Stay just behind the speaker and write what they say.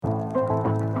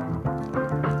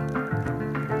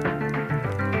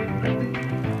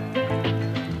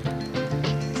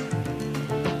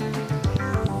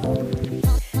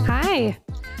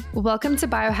Welcome to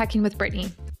Biohacking with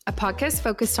Brittany, a podcast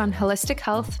focused on holistic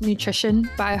health, nutrition,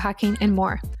 biohacking, and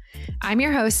more. I'm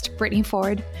your host, Brittany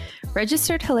Ford,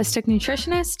 registered holistic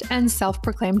nutritionist and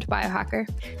self-proclaimed biohacker.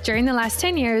 During the last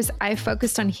 10 years, I've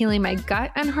focused on healing my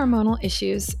gut and hormonal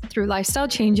issues through lifestyle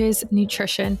changes,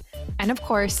 nutrition, and of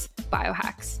course,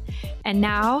 biohacks. And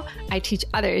now I teach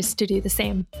others to do the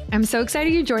same. I'm so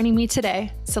excited you're joining me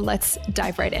today, so let's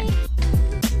dive right in.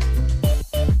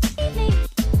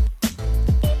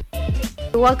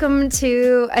 Welcome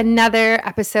to another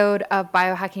episode of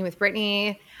Biohacking with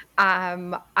Brittany.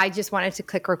 I just wanted to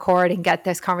click record and get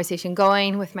this conversation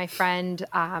going with my friend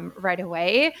right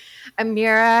away.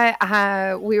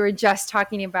 Amira, we were just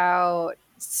talking about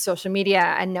social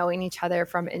media and knowing each other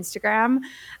from Instagram.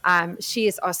 She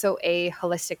is also a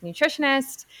holistic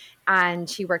nutritionist and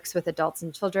she works with adults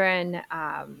and children.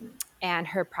 And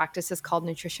her practice is called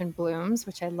Nutrition Blooms,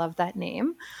 which I love that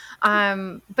name.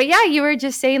 But yeah, you were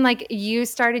just saying like you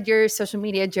started your social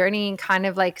media journey kind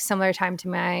of like similar time to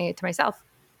myself.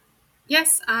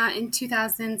 Yes, in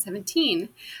 2017,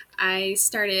 I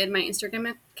started my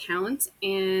Instagram account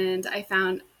and I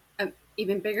found an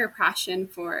even bigger passion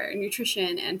for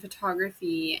nutrition and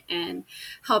photography and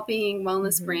helping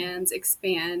wellness brands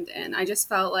expand. And I just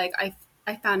felt like I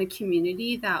found a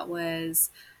community that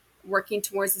was working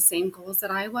towards the same goals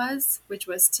that I was, which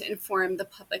was to inform the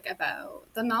public about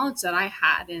the knowledge that I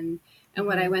had and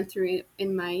what I went through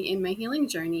in my healing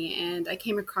journey. And I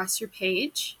came across your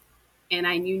page and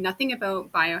I knew nothing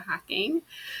about biohacking.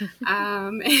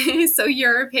 So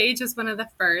your page was one of the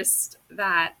first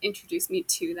that introduced me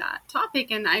to that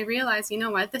topic. And I realized, you know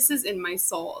what, this is in my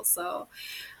soul. So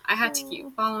I had to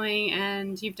keep following,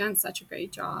 and you've done such a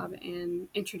great job in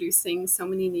introducing so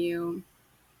many new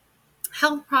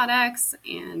health products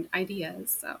and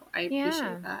ideas. So I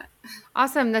appreciate that.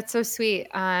 Awesome. That's so sweet.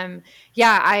 That's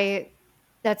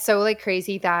so like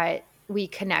crazy that we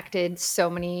connected so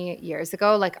many years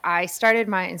ago. Like I started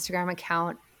my Instagram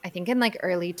account, I think in like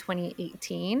early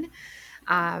 2018.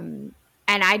 And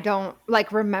I don't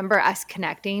like remember us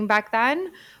connecting back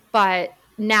then, but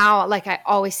now like I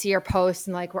always see your posts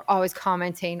and like we're always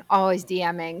commenting, always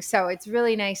DMing. So it's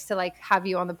really nice to like have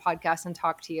you on the podcast and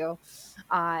talk to you.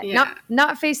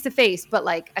 Not face to face, but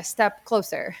like a step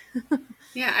closer.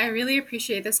 Yeah, I really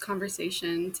appreciate this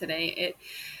conversation today.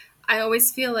 I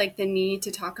always feel like the need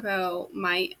to talk about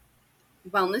my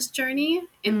wellness journey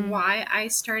and why I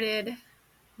started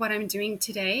what I'm doing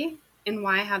today and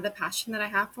why I have the passion that I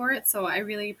have for it. So I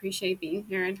really appreciate being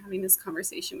here and having this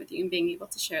conversation with you and being able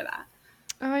to share that.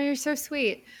 Oh, you're so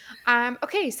sweet.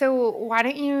 Okay, so why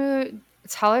don't you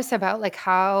tell us about like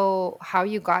how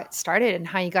you got started and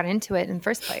how you got into it in the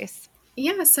first place?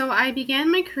 Yeah, so I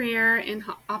began my career in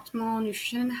optimal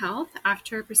nutrition and health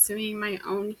after pursuing my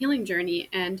own healing journey.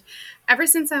 And ever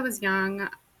since I was young,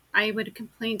 I would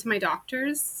complain to my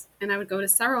doctors, and I would go to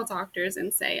several doctors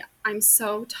and say, I'm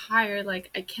so tired. Like,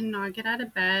 I cannot get out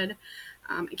of bed.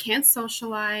 I can't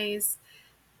socialize.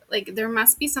 Like, there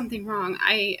must be something wrong.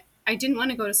 I didn't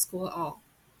want to go to school at all.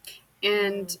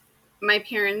 And my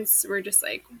parents were just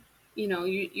like, you know,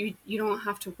 you don't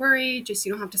have to worry, just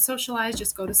you don't have to socialize,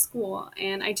 just go to school.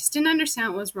 And I just didn't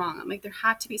understand what was wrong. I'm like, there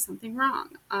had to be something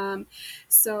wrong.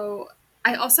 So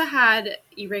I also had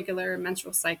irregular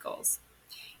menstrual cycles,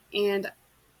 and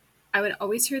I would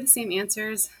always hear the same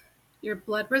answers. Your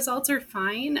blood results are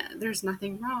fine. There's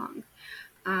nothing wrong.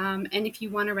 And if you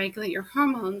want to regulate your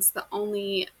hormones, the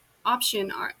only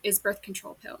option is birth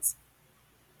control pills.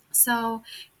 So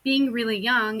being really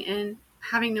young and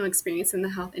having no experience in the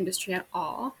health industry at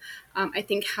all, I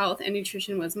think health and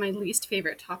nutrition was my least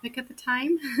favorite topic at the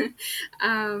time.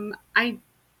 I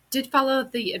did follow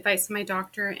the advice of my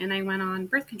doctor and I went on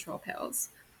birth control pills.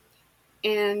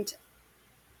 And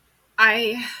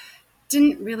I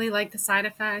didn't really like the side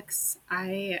effects.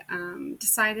 I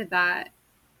decided that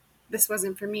this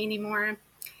wasn't for me anymore.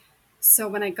 So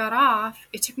when I got off,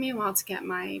 it took me a while to get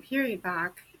my period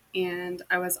back, and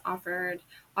I was offered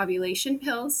ovulation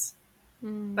pills.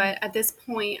 But at this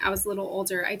point, I was a little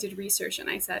older. I did research and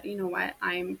I said, you know what,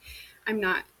 I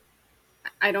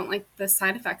don't like the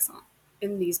side effects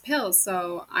in these pills,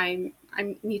 so I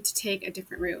need to take a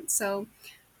different route. So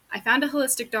I found a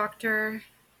holistic doctor.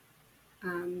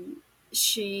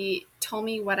 She told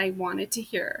me what I wanted to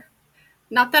hear.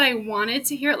 Not that I wanted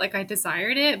to hear it like I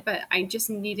desired it, but I just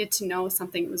needed to know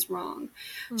something was wrong.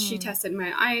 She tested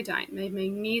my iodine, my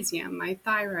magnesium, my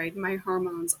thyroid, my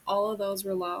hormones. All of those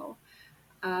were low.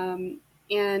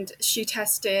 And she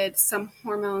tested some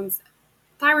hormones,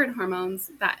 thyroid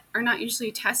hormones, that are not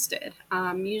usually tested.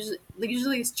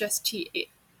 Usually it's just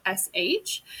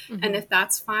TSH. And if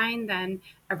that's fine, then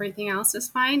everything else was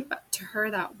fine, but to her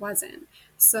that wasn't.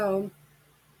 So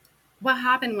what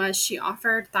happened was she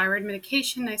offered thyroid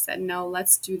medication. I said, no,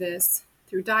 let's do this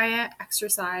through diet,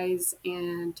 exercise,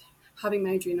 and helping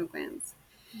my adrenal glands.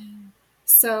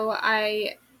 So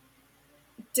I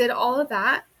did all of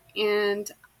that, and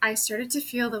I started to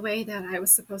feel the way that I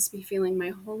was supposed to be feeling my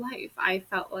whole life. I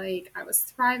felt like I was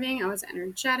thriving, I was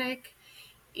energetic,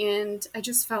 and I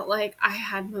just felt like I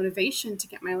had motivation to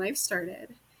get my life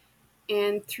started.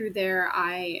 And through there,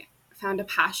 I found a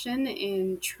passion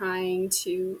in trying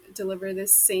to deliver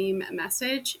this same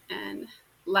message and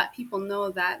let people know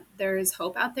that there is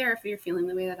hope out there if you're feeling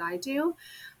the way that I do,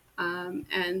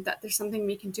 and that there's something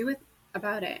we can do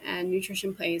about it. And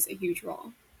nutrition plays a huge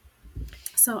role.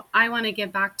 So I want to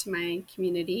give back to my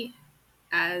community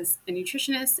as a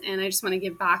nutritionist, and I just want to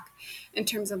give back in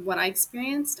terms of what I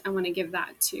experienced. I want to give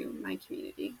that to my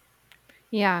community.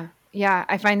 Yeah. Yeah.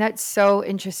 I find that so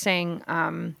interesting.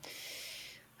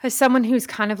 As someone who's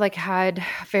kind of like had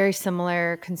very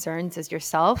similar concerns as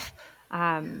yourself,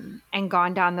 and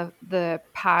gone down the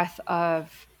path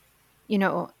of,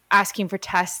 asking for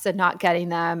tests and not getting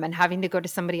them and having to go to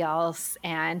somebody else.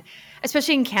 And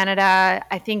especially in Canada,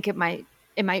 I think it might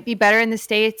be better in the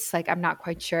States. Like, I'm not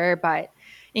quite sure, but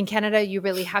in Canada, you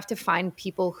really have to find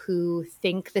people who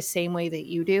think the same way that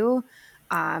you do.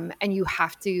 And you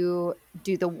have to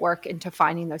do the work into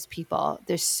finding those people.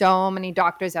 There's so many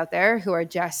doctors out there who are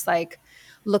just like,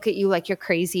 look at you like you're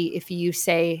crazy if you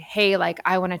say, hey, like,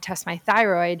 I want to test my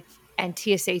thyroid and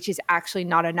TSH is actually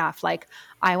not enough. Like,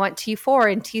 I want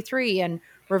T4 and T3 and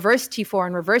reverse T4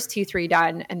 and reverse T3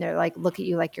 done. And they're like, look at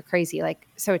you like you're crazy. Like,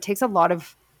 so it takes a lot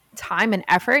of time and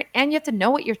effort. And you have to know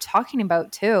what you're talking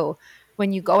about too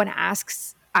when you go and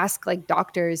ask like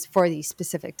doctors for these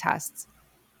specific tests.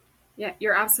 Yeah,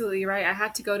 you're absolutely right. I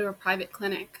had to go to a private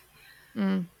clinic.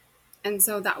 Mm, And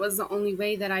so that was the only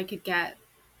way that I could get,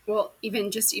 well, even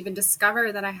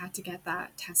discover that I had to get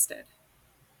that tested.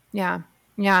 yeah.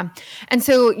 Yeah. And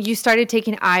so you started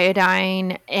taking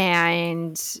iodine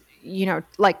and,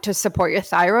 like to support your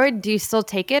thyroid. Do you still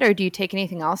take it or do you take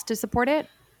anything else to support it?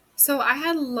 So I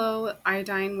had low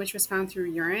iodine, which was found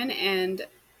through urine, and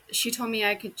she told me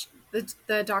I could.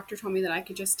 The doctor told me that I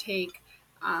could just take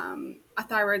a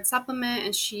thyroid supplement,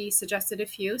 and she suggested a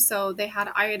few. So they had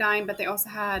iodine, but they also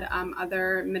had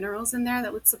other minerals in there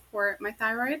that would support my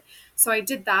thyroid. So I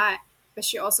did that, but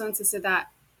she also insisted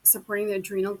that supporting the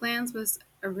adrenal glands was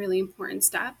a really important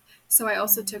step. So I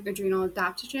also took adrenal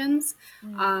adaptogens.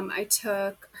 I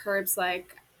took herbs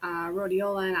like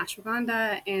rhodiola and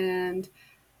ashwagandha, and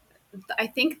I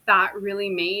think that really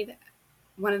made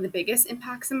one of the biggest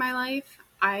impacts in my life.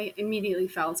 I immediately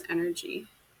felt energy.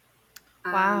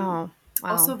 Um, Wow.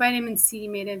 Also, Wow. vitamin C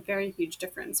made a very huge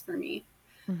difference for me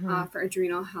Hmm. for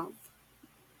adrenal health.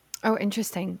 Oh,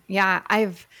 interesting. Yeah,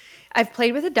 I've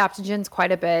played with adaptogens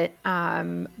quite a bit,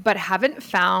 but haven't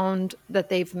found that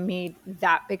they've made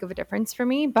that big of a difference for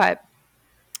me. But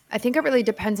I think it really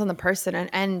depends on the person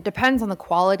and depends on the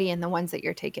quality and the ones that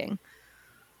you're taking.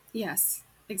 Yes,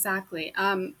 exactly.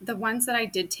 The ones that I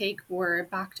did take were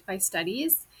backed by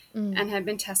studies Mm, and have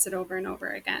been tested over and over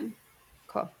again.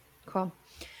 cool. Cool.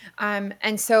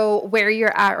 And so where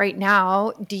you're at right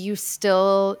now, do you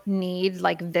still need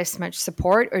like this much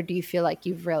support or do you feel like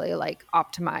you've really like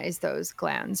optimized those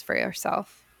glands for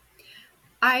yourself?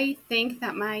 I think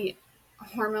that my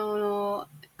hormonal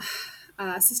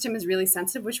system is really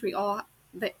sensitive, which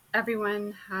that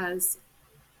everyone has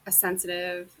a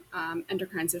sensitive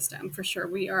endocrine system for sure.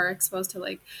 We are exposed to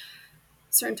like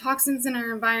certain toxins in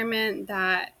our environment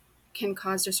that can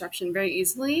cause disruption very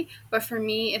easily. But for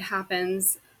me, it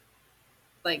happens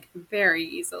like very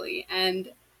easily.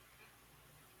 And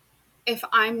if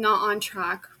I'm not on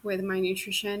track with my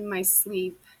nutrition, my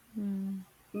sleep, Mm,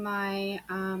 my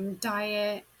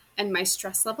diet, and my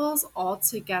stress levels all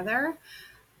together,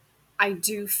 I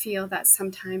do feel that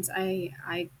sometimes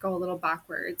I go a little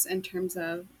backwards in terms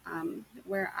of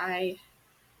where I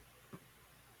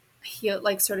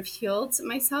sort of healed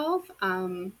myself.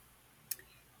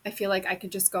 I feel like I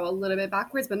could just go a little bit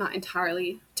backwards, but not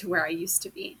entirely to where I used to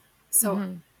be. So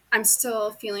mhm. I'm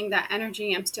still feeling that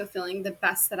energy. I'm still feeling the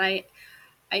best that I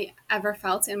ever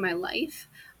felt in my life.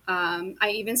 I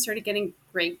even started getting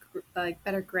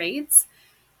better grades.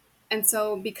 And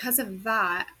so because of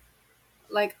that,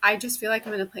 like I just feel like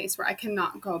I'm in a place where I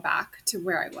cannot go back to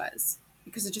where I was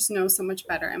because I just know so much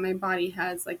better and my body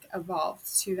has like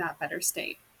evolved to that better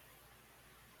state.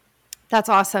 That's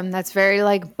awesome. That's very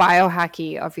like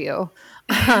biohacky of you.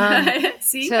 Um,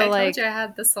 See, to I told you like, I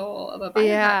had the soul of a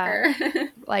yeah,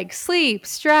 biohacker. like sleep,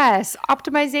 stress,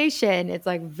 optimization. It's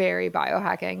like very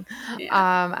biohacking.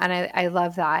 Yeah. And I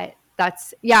love that.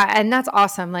 That's, yeah. And that's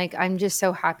awesome. Like, I'm just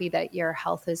so happy that your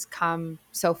health has come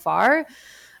so far.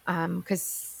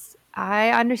 Cause I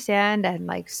understand, and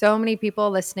like so many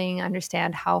people listening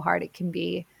understand how hard it can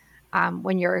be,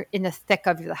 when you're in the thick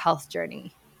of the health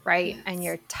journey, right? And Yes.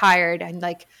 you're tired and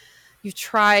like, you've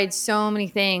tried so many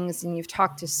things and you've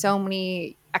talked to so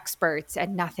many experts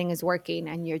and nothing is working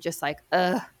and you're just like,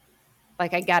 ugh,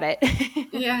 like I get it.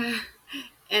 Yeah.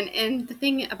 And the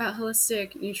thing about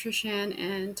holistic nutrition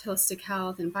and holistic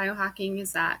health and biohacking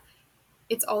is that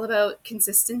it's all about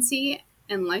consistency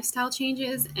and lifestyle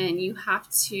changes, and you have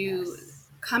to Yes.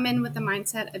 come in with the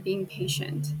mindset of being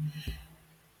patient.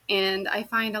 And I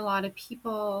find a lot of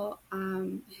people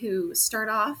who start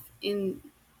off in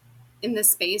this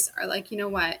space are like, you know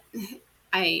what,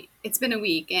 I it's been a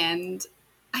week and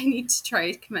I need to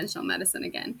try conventional medicine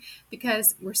again,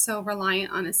 because we're so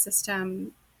reliant on a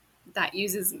system that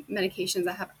uses medications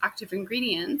that have active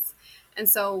ingredients, and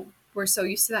so we're so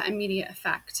used to that immediate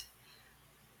effect.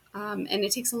 And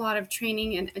it takes a lot of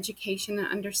training and education and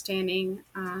understanding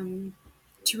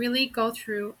to really go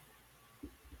through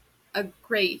a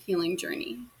great healing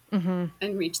journey Hmm.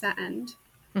 and reach that end.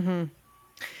 Hmm.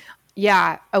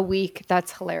 Yeah, a week.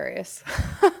 That's hilarious.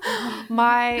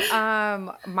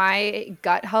 My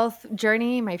gut health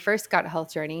journey, my first gut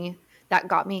health journey that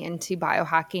got me into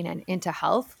biohacking and into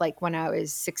health, like when I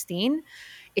was 16,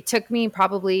 it took me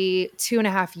probably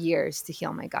 2.5 years to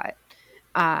heal my gut.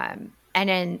 And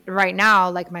then right now,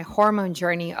 like my hormone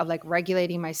journey of like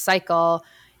regulating my cycle,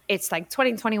 it's like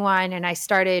 2021, and I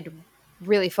started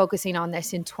really focusing on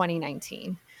this in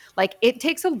 2019. Like it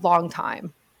takes a long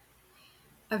time.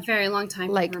 A very long time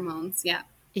for Like, hormones. Yeah.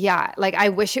 yeah, like I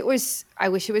wish it was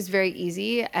very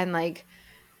easy and like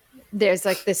there's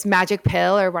like this magic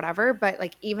pill or whatever, but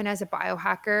like even as a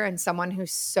biohacker and someone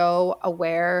who's so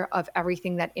aware of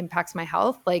everything that impacts my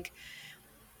health, like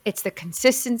it's the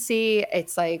consistency,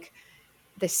 it's like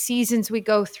the seasons we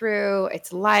go through,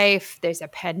 it's life, there's a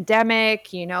pandemic,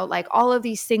 like all of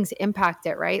these things impact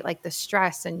it, right? Like the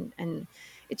stress and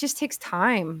it just takes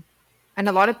time. And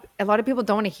a lot of people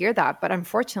don't want to hear that, but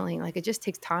unfortunately, like it just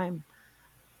takes time.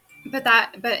 But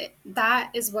that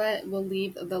is what will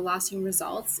leave the lasting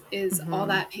results, is all Mhm.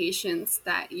 that patience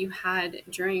that you had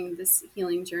during this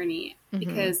healing journey. Mhm.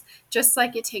 Because just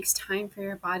like it takes time for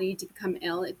your body to become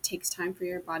ill, it takes time for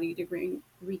your body to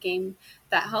regain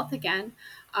that health again.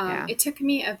 Yeah. It took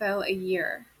me about a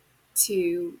year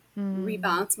to Mm.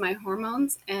 rebalance my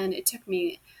hormones, and it took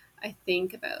me, I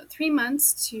think, about 3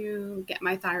 months to get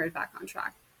my thyroid back on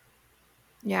track.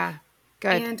 Yeah.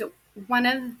 Good. And one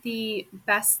of the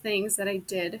best things that I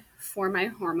did for my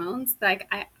hormones, like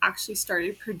I actually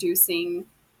started producing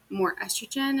more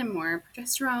estrogen and more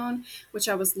progesterone, which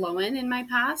I was low in my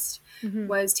past, Mhm.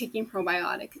 was taking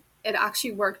probiotic. It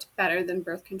actually worked better than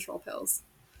birth control pills.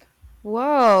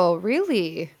 Whoa,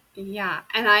 really? Yeah,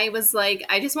 and I was like,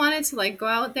 I just wanted to like go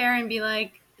out there and be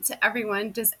like to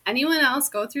everyone, does anyone else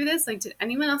go through this? Like, did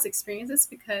anyone else experience this?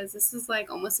 Because this is like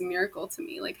almost a miracle to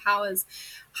me. Like, how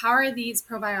are these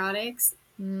probiotics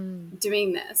Mm.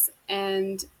 doing this?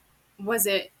 And was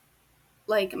it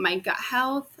like my gut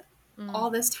health Mm.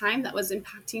 all this time that was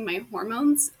impacting my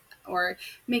hormones or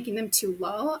making them too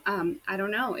low? I don't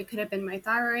know. It could have been my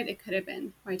thyroid. It could have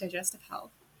been my digestive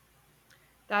health.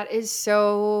 That is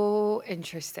so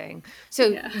interesting. So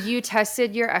Yeah. you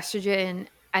tested your estrogen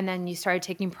and then you started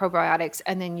taking probiotics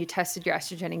and then you tested your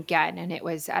estrogen again and it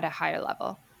was at a higher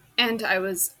level. And I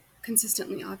was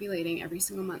consistently ovulating every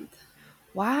single month.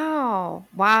 Wow.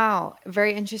 Wow.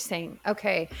 Very interesting.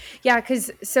 Okay. Yeah,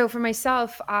 cuz so for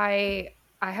myself, I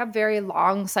have very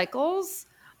long cycles.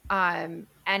 And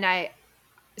I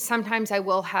sometimes I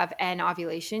will have an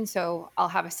ovulation, so I'll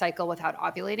have a cycle without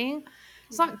ovulating.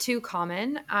 It's Yeah. not too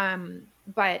common,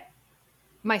 but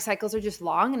my cycles are just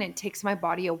long and it takes my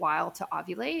body a while to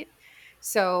ovulate.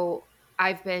 So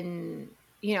I've been,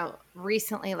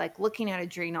 recently like looking at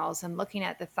adrenals and looking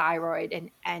at the thyroid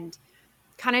and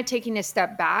kind of taking a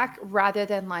step back rather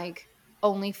than like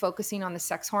only focusing on the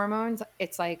sex hormones.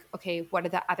 It's like, okay, what are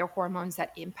the other hormones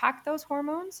that impact those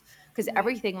hormones? Because Right.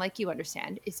 everything, like you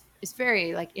understand, is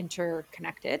very like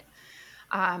interconnected.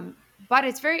 But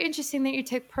it's very interesting that you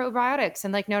take probiotics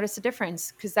and like notice a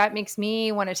difference because that makes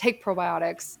me want to take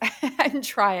probiotics and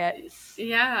try it.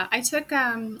 Yeah, I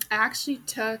actually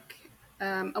took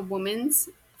a woman's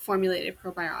formulated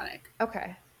probiotic.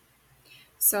 Okay.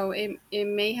 So it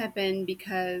may have been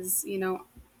because,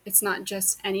 it's not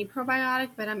just any probiotic,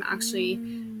 but I'm actually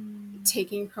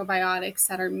taking probiotics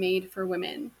that are made for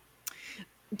women.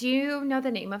 Do you know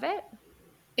the name of it?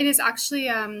 It is actually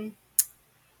I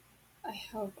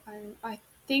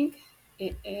think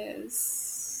it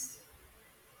is.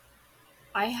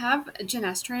 I have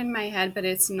Genestra in my head, but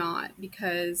it's not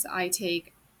because I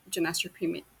take Genestra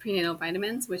prenatal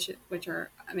vitamins, which are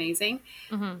amazing.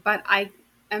 Mm-hmm. But I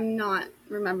am not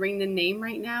remembering the name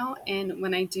right now, and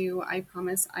when I do, I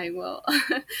promise I will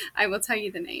I will tell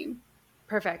you the name.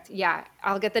 Perfect. Yeah,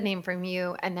 I'll get the name from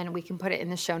you, and then we can put it in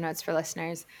the show notes for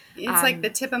listeners. It's like the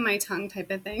Um, tip of my tongue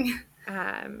type of thing.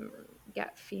 um,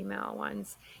 get female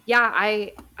ones. Yeah,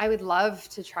 I would love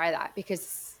to try that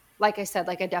because, like I said,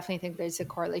 like I definitely think there's a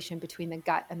correlation between the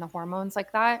gut and the hormones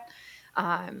like that.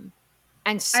 Um,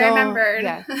 and I so remembered.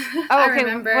 yeah. I Oh, okay. What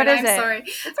remembered. is I'm it? sorry.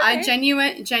 It's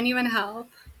okay. Genuine health.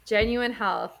 Genuine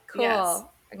Health. Yes.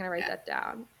 Cool. I'm gonna write Yeah. that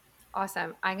down.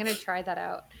 Awesome. I'm gonna try that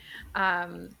out.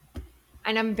 Um,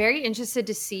 and I'm very interested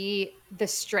to see the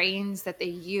strains that they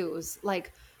use.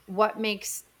 Like, what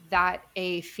makes that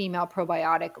a female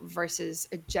probiotic versus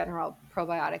a general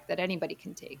probiotic that anybody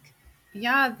can take?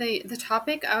 Yeah, the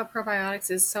topic of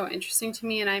probiotics is so interesting to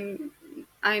me, and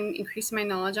I'm increasing my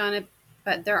knowledge on it.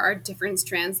 But there are different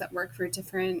strands that work for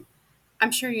different.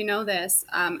 I'm sure you know this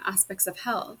aspects of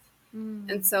health, and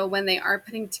Mm, so when they are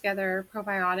putting together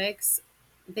probiotics,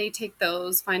 they take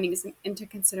those findings into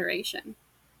consideration.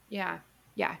 yeah.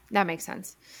 Yeah. That makes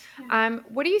sense. Yeah.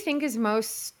 What do you think is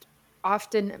most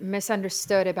often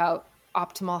misunderstood about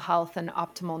optimal health and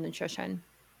optimal nutrition?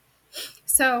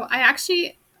 So I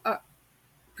actually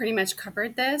pretty much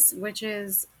covered this, which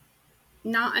is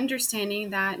not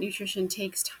understanding that nutrition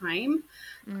takes time.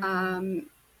 Mm, Um,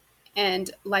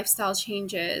 and lifestyle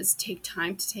changes take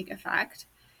time to take effect.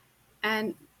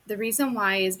 And the reason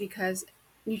why is because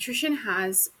nutrition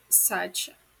has such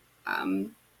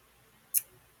um,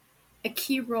 a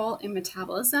key role in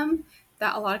metabolism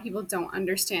that a lot of people don't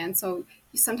understand. So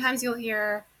sometimes you'll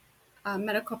hear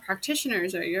medical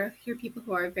practitioners or you'll hear people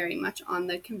who are very much on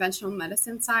the conventional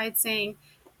medicine side saying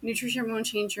nutrition won't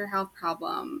change your health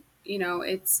problem. You know,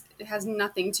 it has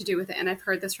nothing to do with it. And I've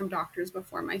heard this from doctors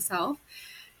before myself.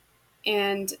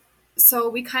 And so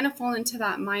we kind of fall into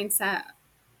that mindset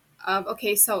of,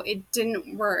 okay, so it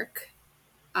didn't work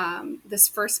this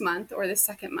first month or the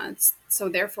second month, so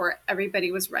therefore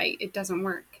everybody was right. It doesn't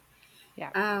work. yeah.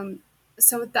 Um,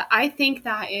 I think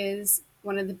that is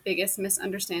one of the biggest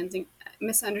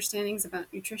misunderstandings about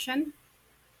nutrition,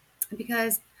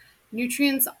 because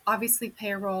nutrients obviously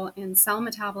play a role in cell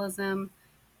metabolism,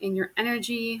 in your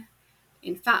energy,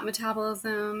 in fat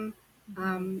metabolism. Mhm.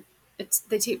 Um,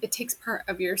 it takes part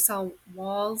of your cell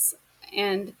walls,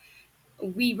 and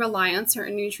we rely on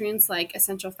certain nutrients like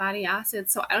essential fatty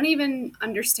acids. So I don't even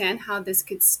understand how this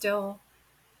could still.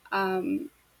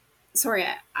 Um,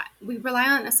 we rely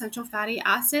on essential fatty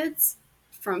acids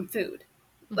from food.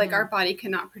 Like our Mhm. body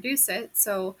cannot produce it.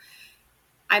 So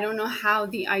I don't know how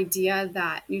the idea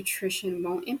that nutrition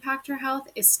won't impact your health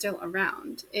is still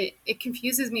around. It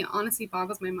confuses me, honestly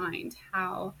boggles my mind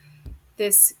how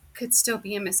this could still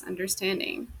be a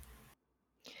misunderstanding.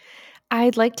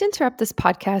 I'd like to interrupt this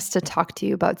podcast to talk to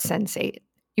you about Sensate.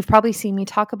 You've probably seen me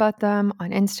talk about them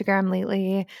on Instagram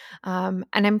lately, and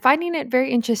I'm finding it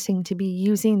very interesting to be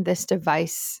using this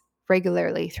device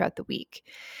regularly throughout the week.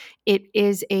 It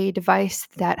is a device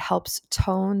that helps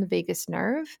tone the vagus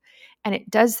nerve, and it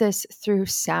does this through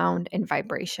sound and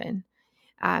vibration.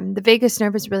 The vagus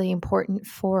nerve is really important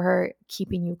for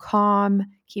keeping you calm,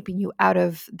 keeping you out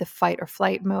of the fight or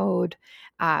flight mode,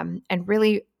 and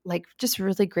really like just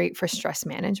really great for stress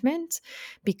management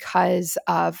because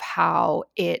of how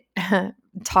it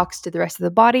talks to the rest of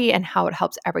the body and how it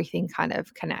helps everything kind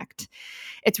of connect.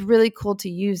 It's really cool to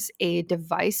use a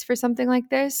device for something like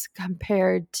this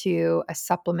compared to a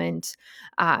supplement,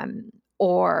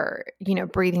 or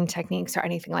breathing techniques or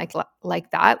anything like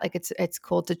that. Like it's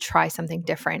cool to try something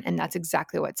different, and that's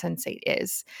exactly what Sensate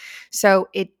is. So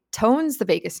it tones the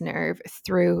vagus nerve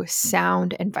through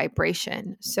sound and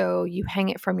vibration. So you hang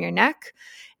it from your neck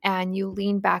and you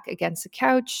lean back against the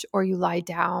couch, or you lie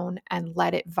down and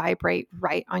let it vibrate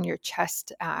right on your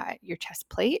chest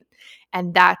plate,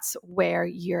 and that's where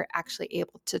you're actually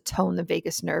able to tone the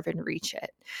vagus nerve and reach it.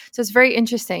 So it's very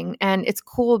interesting, and it's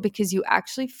cool because you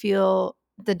actually feel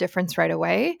the difference right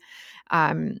away.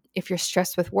 If you're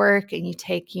stressed with work and you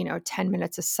take 10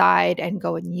 minutes aside and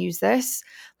go and use this,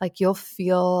 like you'll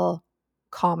feel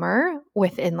calmer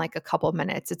within like a couple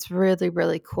minutes. It's really,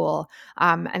 really cool.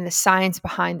 And the science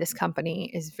behind this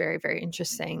company is very, very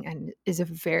interesting and is a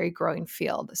very growing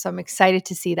field. So I'm excited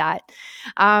to see that.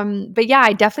 But yeah,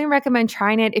 I definitely recommend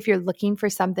trying it if you're looking for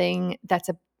something that's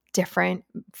a different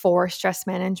for stress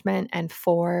management and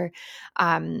for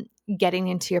getting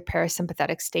into your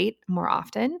parasympathetic state more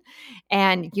often.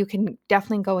 And you can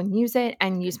definitely go and use it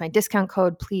and use my discount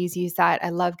code. Please use that. I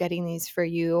love getting these for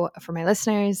you, for my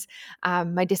listeners.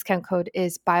 My discount code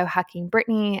is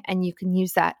biohackingbrittany, and you can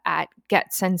use that at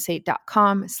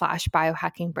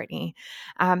getsensate.com/biohackingbrittany.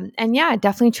 And yeah,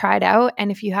 definitely try it out.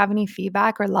 And if you have any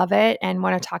feedback or love it and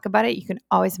want to talk about it, you can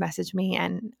always message me,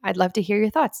 and I'd love to hear your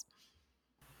thoughts.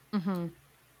 Mm-hmm.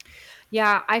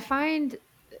 Yeah, I find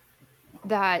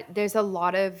that there's a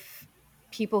lot of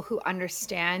people who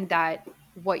understand that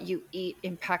what you eat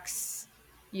impacts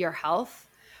your health,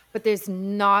 but there's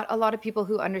not a lot of people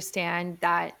who understand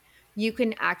that you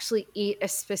can actually eat a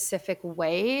specific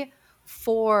way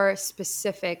for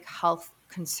specific health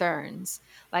concerns.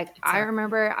 Like I Exactly.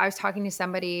 remember I was talking to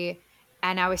somebody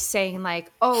and I was saying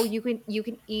like, "Oh, you can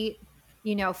eat,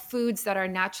 foods that are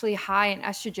naturally high in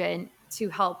estrogen to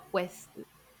help with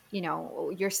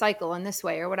your cycle in this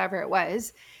way," or whatever it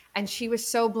was. And she was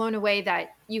so blown away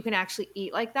that you can actually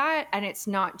eat like that. And it's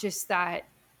not just that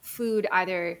food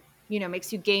either,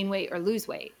 makes you gain weight or lose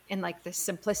weight in like the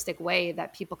simplistic way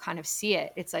that people kind of see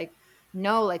it. It's like,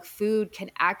 no, like food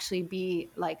can actually be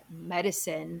like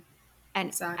medicine and and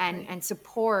Exactly. and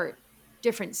support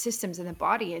different systems in the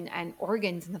body and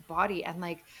organs in the body. And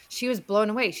like she was blown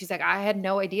away. She's like, I had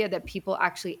no idea that people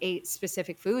actually ate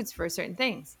specific foods for certain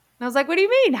things. And I was like, what do you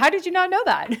mean? How did you not know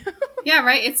that? Yeah,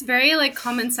 right. It's very like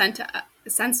common sense to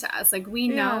us. Like we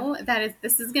Yeah. know that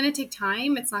this is going to take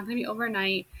time. It's not going to be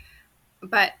overnight.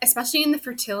 But especially in the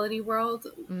fertility world,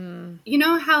 Mm, you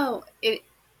know how it.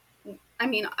 I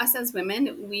mean, us as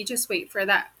women, we just wait for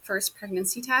that first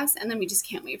pregnancy test, and then we just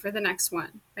can't wait for the next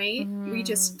one, right? We mm,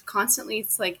 just constantly.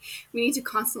 It's like we need to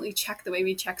constantly check the way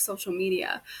we check social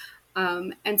media.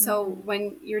 And so mm,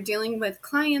 when you're dealing with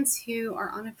clients who are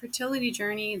on a fertility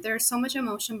journey, there's so much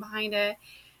emotion behind it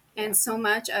yeah. and so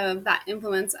much of that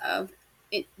influence of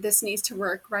it, this needs to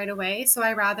work right away. So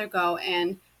I rather go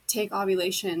and take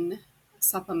ovulation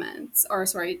supplements or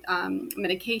sorry,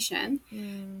 medication.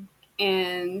 Mm.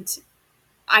 And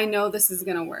I know this is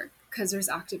going to work because there's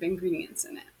active ingredients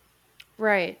in it.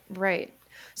 Right, right.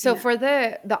 So Yeah. for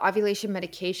the ovulation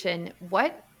medication,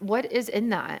 what is in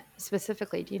that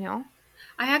specifically? Do you know?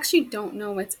 I actually don't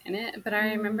know what's in it, but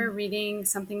I remember Mm, reading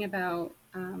something about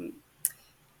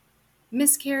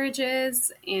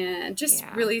miscarriages and just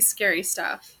yeah. really scary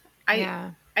stuff. I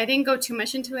Yeah. I didn't go too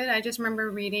much into it. I just remember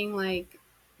reading like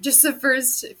just the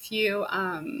first few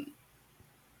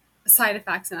side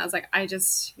effects, and I was like, I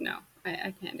just no,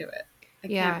 I can't do it. I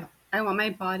can't. Yeah. I want my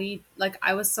body like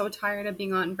I was so tired of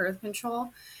being on birth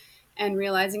control and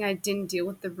realizing I didn't deal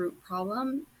with the root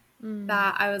problem Mm,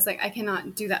 that I was like, I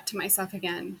cannot do that to myself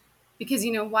again. Because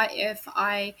you know what, if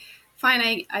I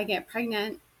find I get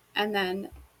pregnant and then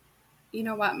you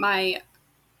know what, my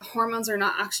hormones are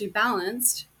not actually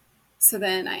balanced, so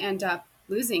then I end up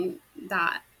losing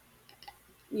that,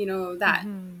 that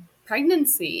mhm.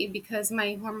 pregnancy because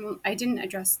my hormone I didn't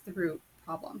address the root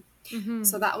problem. So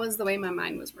Mhm. that was the way my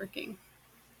mind was working.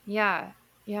 Yeah.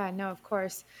 Yeah, no, of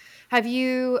course. Have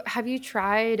you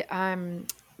tried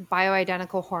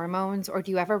bioidentical hormones, or do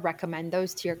you ever recommend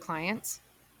those to your clients?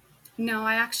 No,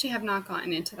 I actually have not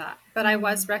gotten into that, but I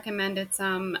was Mm. recommended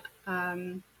some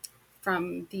um,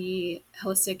 from the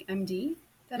holistic MD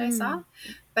that I saw. Mm.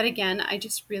 But again, I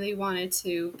just really wanted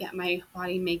to get my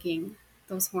body making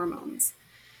those hormones.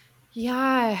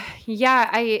 Yeah, yeah.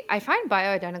 I find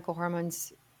bioidentical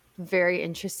hormones very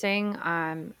interesting.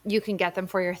 You can get them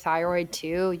for your thyroid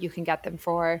too. You can get them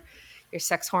for your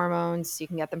sex hormones. You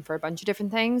can get them for a bunch of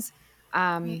different things.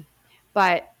 Right. Um,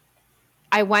 but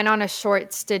I went on a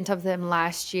short stint of them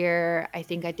last year. I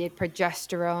think I did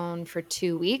progesterone for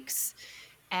 2 weeks,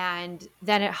 and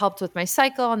then it helped with my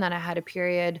cycle, and then I had a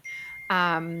period.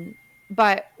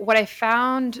 But what I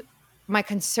found, my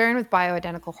concern with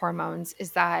bioidentical hormones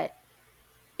is that,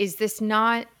 is this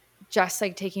not just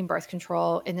like taking birth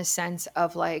control in the sense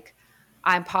of like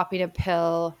I'm popping a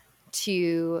pill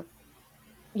to,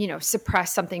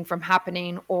 suppress something from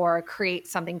happening or create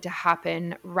something to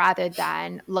happen, rather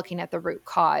than looking at the root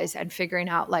cause and figuring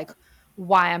out like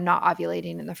why I'm not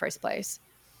ovulating in the first place?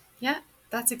 Yeah,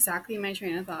 that's exactly my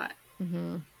train of thought.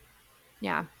 Hmm.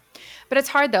 Yeah. But it's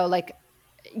hard though. Like,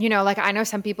 like I know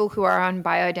some people who are on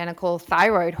bioidentical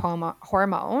thyroid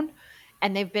hormone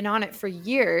and they've been on it for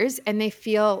years and they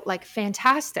feel like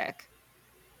fantastic.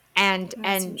 That's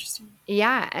And interesting.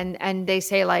 yeah, and they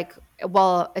say like,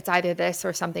 well, it's either this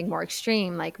or something more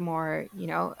extreme, like more,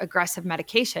 aggressive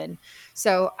medication.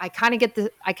 So I kind of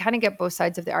get both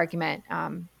sides of the argument.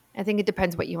 I think it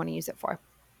depends what you want to use it for.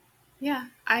 Yeah,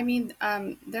 I mean,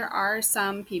 there are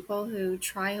some people who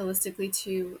try holistically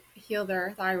to heal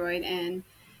their thyroid, and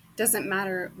doesn't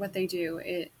matter what they do,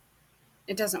 it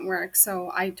doesn't work.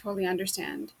 So I totally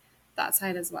understand that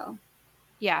side as well.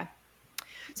 Yeah.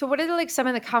 So what are like some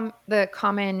of the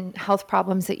common health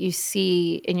problems that you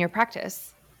see in your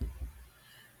practice?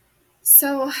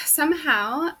 So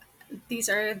somehow these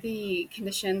are the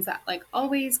conditions that like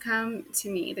always come to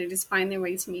me. They just find their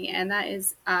way to me, and that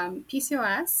is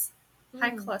PCOS,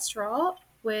 high Mm. cholesterol,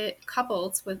 with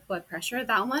coupled with blood pressure.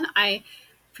 That one I,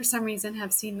 for some reason,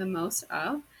 have seen the most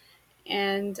of,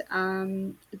 and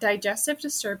digestive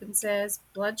disturbances,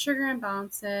 blood sugar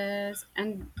imbalances,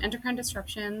 and endocrine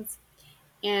disruptions,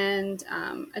 and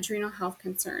adrenal health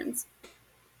concerns.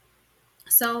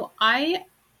 So I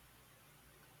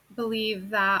believe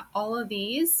that all of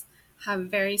these have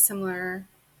very similar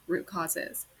root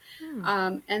causes.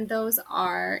 Hmm. And those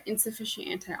are insufficient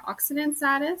antioxidant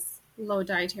status, low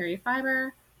dietary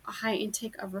fiber, a high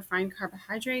intake of refined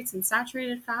carbohydrates and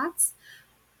saturated fats,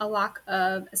 a lack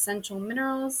of essential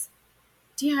minerals,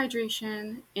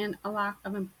 dehydration, and a lack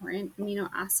of important amino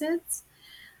acids,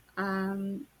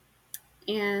 um,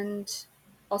 and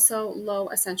also low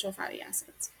essential fatty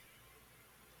acids.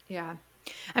 Yeah.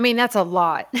 I mean, that's a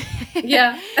lot.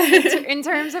 Yeah. In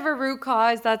terms of a root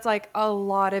cause, that's like a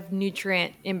lot of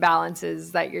nutrient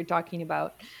imbalances that you're talking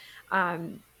about.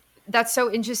 Um, that's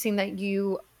so interesting that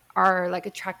you are like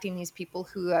attracting these people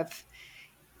who have,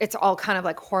 it's all kind of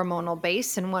like hormonal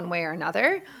based in one way or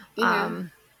another, Yeah.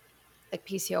 like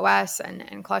PCOS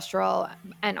and cholesterol,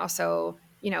 and also,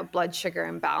 blood sugar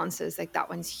imbalances. Like that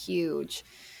one's huge.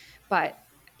 But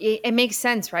it makes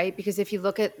sense, right? Because if you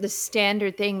look at the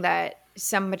standard thing that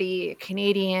somebody, a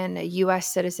Canadian, a US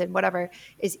citizen, whatever,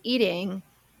 is eating,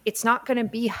 it's not going to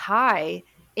be high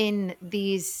in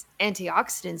these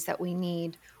antioxidants that we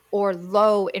need or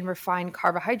low in refined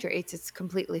carbohydrates. It's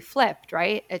completely flipped,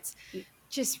 right? It's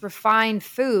just refined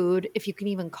food, if you can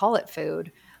even call it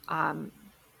food. Um,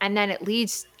 and then it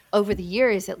leads, over the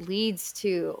years, it leads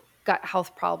to gut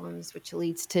health problems, which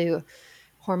leads to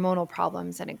hormonal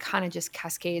problems, and it kind of just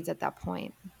cascades at that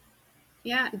point.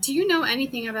 Yeah. Do you know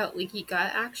anything about leaky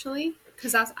gut actually?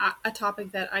 Because that's a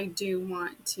topic that I do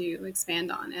want to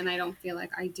expand on, and I don't feel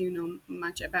like I do know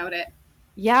much about it.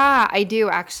 Yeah, I do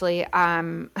actually.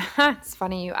 It's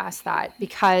funny you asked that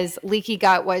because leaky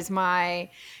gut was my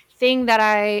thing that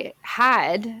I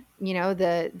had,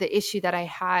 the issue that I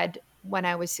had when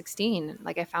I was 16.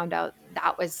 Like I found out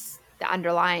that was the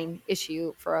underlying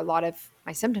issue for a lot of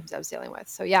my symptoms I was dealing with.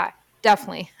 So yeah,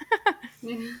 definitely.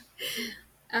 Yeah.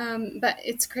 But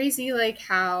it's crazy, like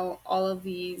how all of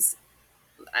these.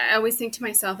 I always think to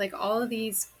myself, like all of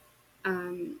these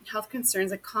health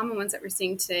concerns, like common ones that we're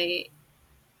seeing today,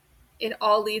 it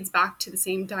all leads back to the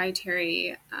same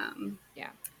dietary Yeah.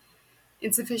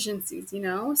 insufficiencies.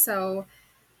 So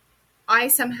I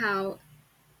somehow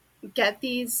get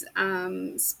these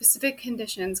specific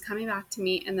conditions coming back to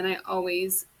me, and then I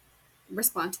always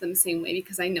respond to them the same way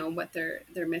because I know what they're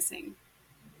missing.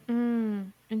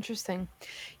 Interesting.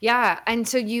 Yeah, and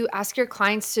so you ask your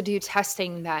clients to do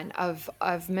testing then of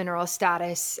mineral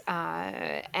status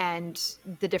and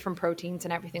the different proteins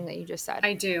and everything that you just said.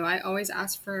 I do. I always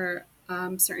ask for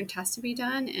certain tests to be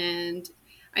done, and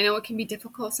I know it can be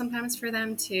difficult sometimes for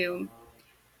them to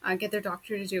get their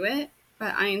doctor to do it,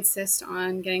 but I insist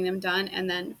on getting them done, and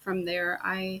then from there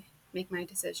I make my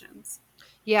decisions.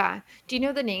 Yeah. Do you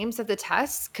know the names of the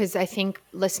tests? Because I think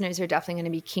listeners are definitely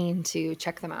going to be keen to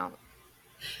check them out.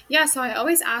 Yeah, so I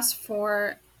always ask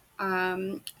for,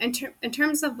 in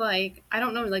terms of like, I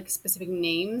don't know like specific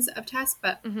names of tests,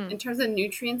 but Hmm. in terms of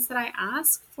nutrients that I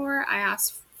ask for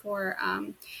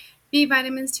B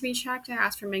vitamins to be checked, I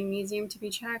ask for magnesium to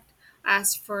be checked, I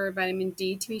ask for vitamin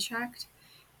D to be checked,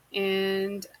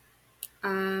 and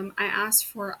I ask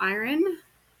for iron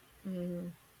Hmm.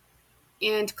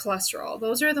 and cholesterol.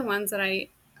 Those are the ones that I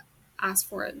ask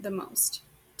for the most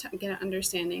to get an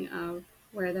understanding of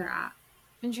where they're at.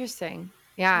 Interesting.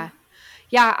 Yeah.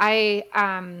 Yeah.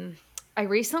 Yeah, I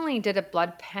recently did a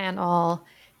blood panel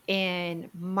in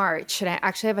March, and I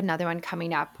actually have another one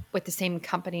coming up with the same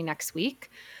company next week.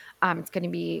 It's going to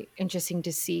be interesting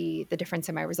to see the difference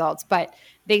in my results, but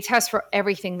they test for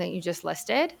everything that you just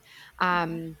listed.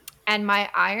 And my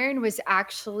iron was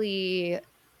actually,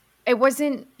 it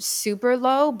wasn't super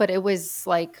low, but it was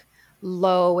like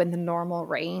low in the normal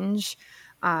range.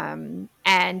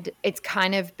 And it's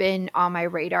kind of been on my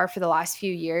radar for the last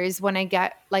few years when I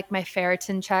get like my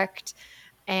ferritin checked.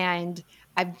 And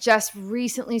I've just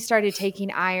recently started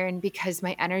taking iron because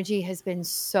my energy has been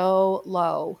so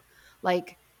low,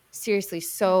 like seriously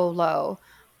so low.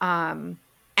 And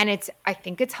I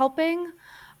think it's helping,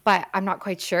 but I'm not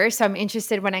quite sure. So I'm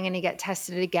interested when I'm going to get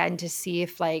tested again to see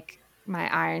if like my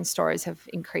iron stores have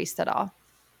increased at all.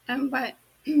 But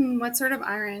what sort of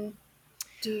iron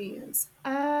do you use?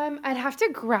 I'd have to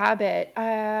grab it.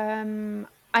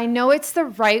 I know it's the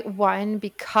right one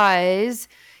because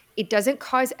it doesn't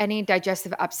cause any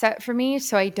digestive upset for me,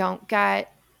 so I don't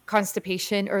get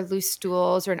constipation or loose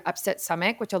stools or an upset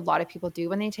stomach, which a lot of people do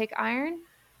when they take iron.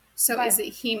 So But is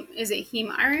it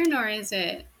heme iron or is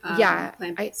it yeah,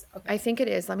 plant based? I Okay. think it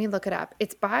is. Let me look it up.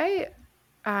 It's by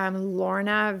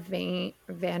Lorna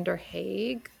Vander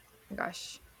Haag. Oh my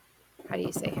gosh, how do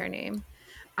you say her name?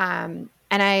 And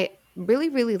I really,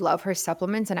 really love her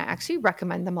supplements, and I actually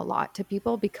recommend them a lot to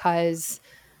people because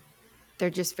they're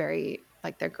just very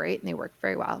like they're great and they work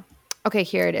very well. Okay,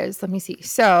 here it is. Let me see.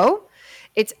 So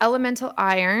it's elemental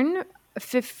iron,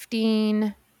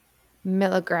 15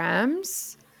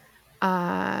 milligrams.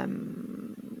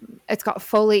 It's got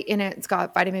folate in it. It's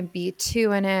got vitamin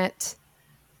B2 in it.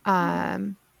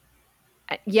 Um,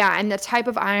 yeah, and the type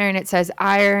of iron, it says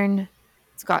iron.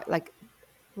 It's got like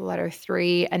letter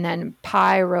 3 and then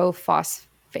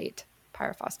pyrophosphate.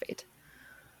 Pyrophosphate.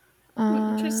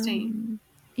 Interesting.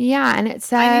 Yeah, and it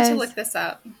I need to look says this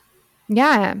up.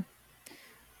 yeah.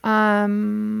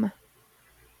 Um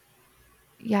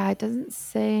yeah, it doesn't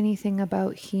say anything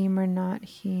about heme or not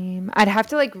heme. I'd have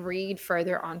to like read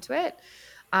further onto it.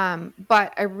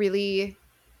 But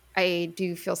I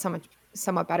do feel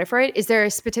somewhat better for it. Is there a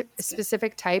It's good.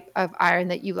 specific type of iron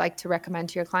that you like to recommend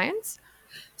to your clients?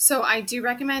 So I do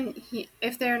recommend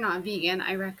if they're not vegan,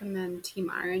 I recommend heme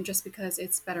iron just because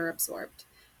it's better absorbed.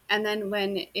 And then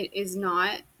when it is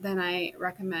not, then I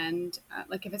recommend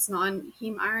like if it's non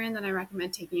heme iron, then I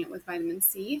recommend taking it with vitamin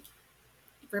C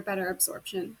for better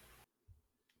absorption.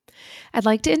 I'd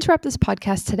like to interrupt this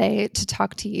podcast today to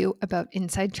talk to you about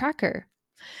Inside Tracker.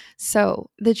 So,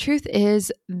 the truth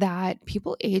is that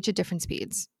people age at different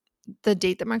speeds. The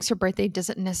date that marks your birthday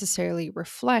doesn't necessarily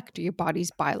reflect your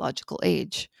body's biological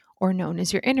age, or known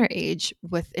as your inner age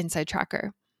with Inside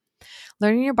Tracker.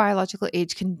 Learning your biological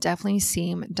age can definitely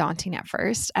seem daunting at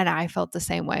first, and I felt the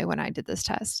same way when I did this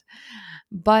test.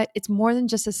 But it's more than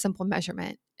just a simple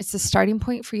measurement, it's the starting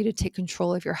point for you to take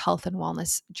control of your health and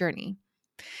wellness journey.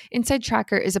 Inside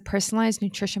Tracker is a personalized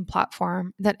nutrition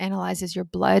platform that analyzes your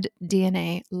blood,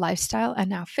 DNA, lifestyle, and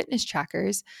now fitness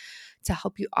trackers to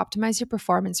help you optimize your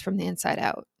performance from the inside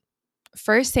out.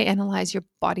 First, they analyze your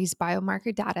body's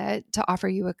biomarker data to offer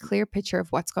you a clear picture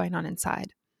of what's going on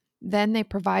inside. Then they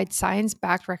provide science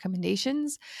backed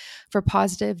recommendations for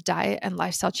positive diet and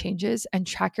lifestyle changes and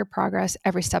track your progress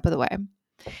every step of the way.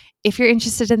 If you're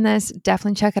interested in this,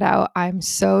 definitely check it out. I'm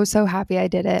so, so happy I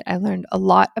did it. I learned a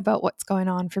lot about what's going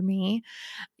on for me.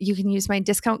 You can use my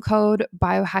discount code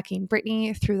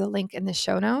biohackingbrittany through the link in the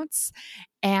show notes,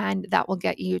 and that will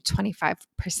get you 25%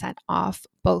 off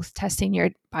both testing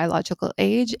your biological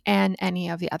age and any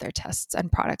of the other tests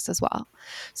and products as well.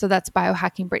 So that's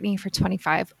biohackingbrittany for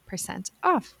 25%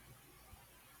 off.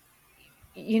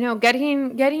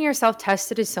 Getting yourself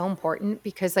tested is so important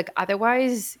because like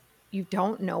otherwise you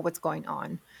don't know what's going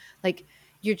on. Like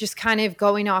you're just kind of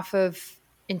going off of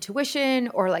intuition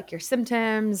or like your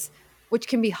symptoms, which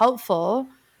can be helpful,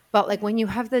 but like when you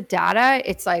have the data,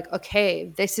 it's like okay,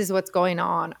 this is what's going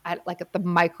on at the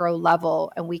micro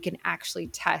level and we can actually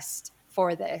test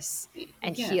for this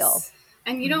and heal. Yes.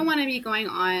 And you don't want to be going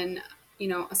on,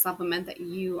 a supplement that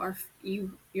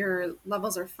your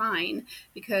levels are fine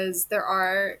because there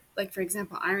are like for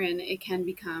example iron, it can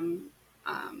become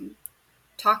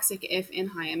toxic if in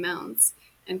high amounts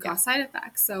and Yeah. cause side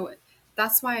effects. So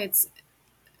that's why it's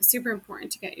super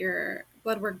important to get your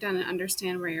blood work done and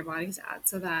understand where your body's at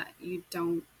so that you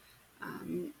don't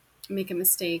um, make a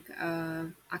mistake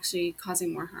of actually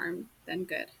causing more harm than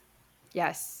good.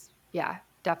 Yes. Yeah,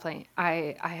 definitely.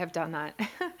 I have done that.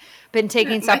 Been Yeah, taking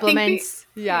I think supplements.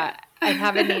 Yeah, and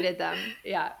haven't needed them.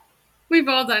 Yeah. we've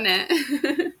all done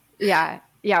it. Yeah.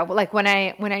 Yeah, well, like when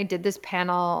I did this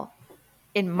panel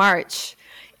in March,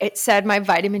 it said my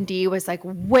vitamin D was like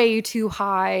way too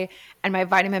high and my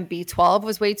vitamin B12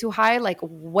 was way too high, like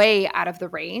way out of the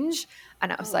range.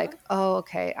 And I was Oh, like, "Oh,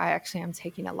 okay, I actually am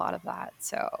taking a lot of that."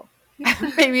 So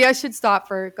maybe I should stop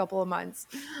for a couple of months.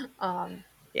 Um,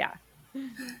 yeah.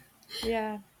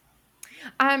 Yeah.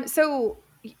 So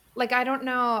like, I don't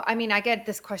know. I mean, I get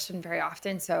this question very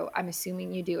often, so I'm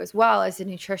assuming you do as well as a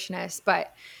nutritionist.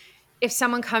 But if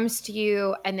someone comes to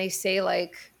you and they say,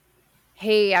 like,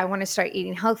 hey, I want to start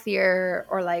eating healthier,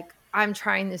 or like, I'm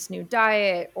trying this new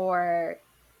diet, or,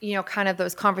 kind of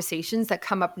those conversations that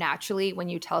come up naturally when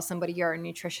you tell somebody you're a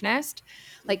nutritionist,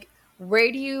 like,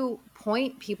 where do you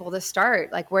point people to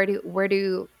start? Like,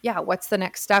 yeah, what's the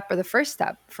next step or the first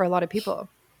step for a lot of people?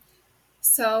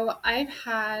 So I've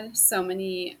had so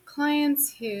many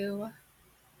clients who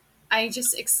I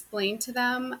just explain to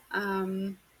them,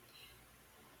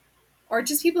 or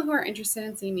just people who are interested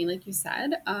in seeing me, like you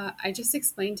said. I just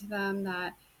explain to them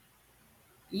that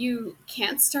you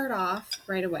can't start off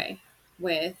right away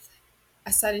with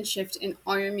a sudden shift in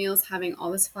all your meals having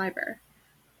all this fiber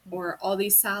or all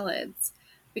these salads,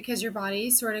 because your body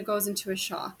sort of goes into a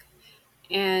shock,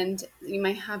 and you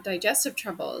might have digestive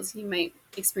troubles. You might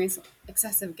experience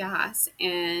excessive gas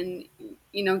and,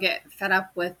 get fed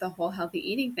up with the whole healthy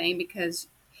eating thing because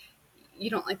you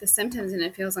don't like the symptoms and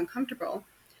it feels uncomfortable.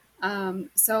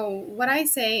 So what I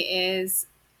say is,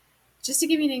 just to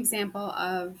give you an example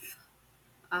of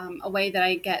a way that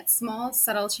I get small,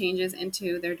 subtle changes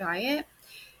into their diet,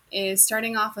 is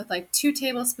starting off with like 2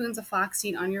 tablespoons of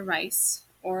flaxseed on your rice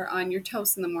or on your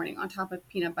toast in the morning on top of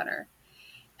peanut butter.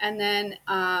 And then,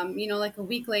 like a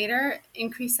week later,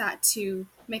 increase that to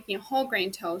making a whole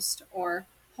grain toast or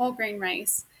whole grain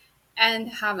rice and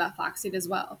have that flaxseed as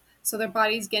well. So their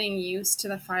body's getting used to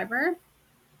the fiber.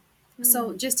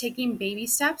 So Hmm. just taking baby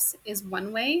steps is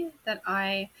one way that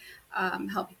I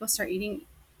help people start eating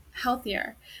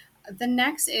healthier. The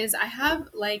next is I have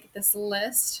like this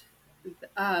list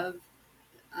of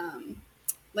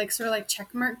like sort of like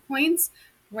check mark points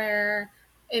where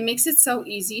it makes it so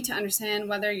easy to understand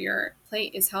whether your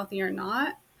plate is healthy or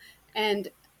not. And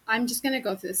I'm just going to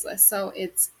go through this list. So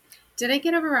it's, did I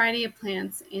get a variety of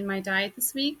plants in my diet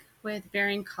this week with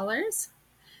varying colors?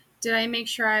 Did I make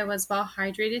sure I was well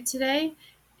hydrated today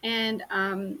and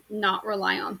not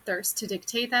rely on thirst to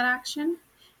dictate that action?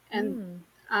 And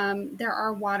Hmm. there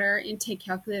are water intake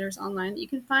calculators online that you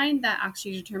can find that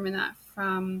actually determine that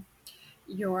from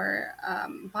your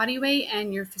body weight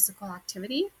and your physical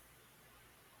activity.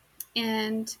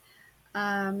 And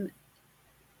um,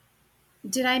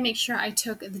 did I make sure I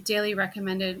took the daily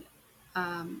recommended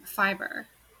fiber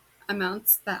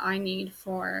amounts that I need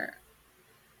for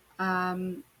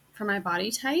my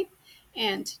body type?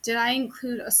 And did I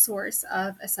include a source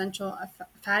of essential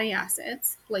fatty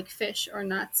acids like fish or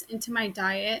nuts into my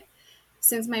diet,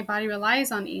 since my body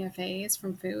relies on EFAs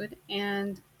from food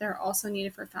and they're also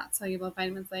needed for fat soluble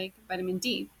vitamins like vitamin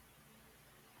D?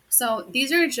 So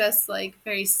these are just like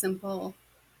very simple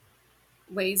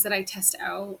ways that I test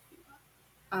out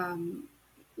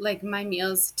like my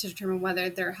meals to determine whether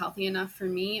they're healthy enough for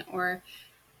me, or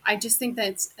I just think that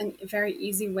it's a very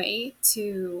easy way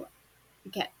to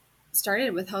get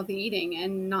started with healthy eating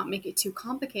and not make it too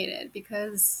complicated,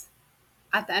 because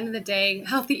at the end of the day,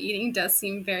 healthy eating does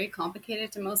seem very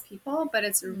complicated to most people, but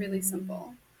it's really Mm.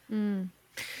 simple. Mm.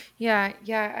 Yeah,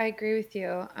 yeah, I agree with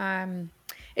you.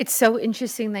 It's so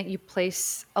interesting that you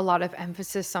place a lot of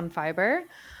emphasis on fiber,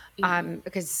 Yeah.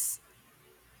 because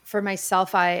for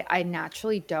myself, I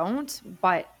naturally don't,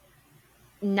 but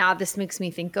now this makes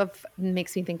me think of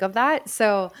that.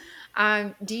 So,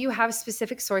 do you have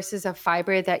specific sources of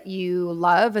fiber that you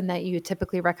love and that you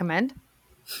typically recommend?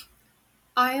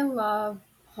 I love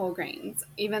whole grains,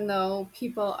 even though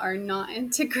people are not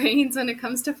into grains when it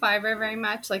comes to fiber very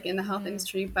much, like in the health Mm.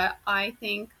 industry. But I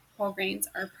think whole grains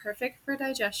are perfect for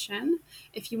digestion.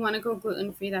 If you want to go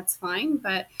gluten free, that's fine.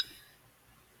 But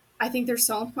I think they're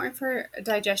so important for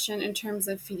digestion in terms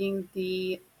of feeding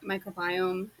the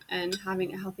microbiome and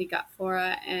having a healthy gut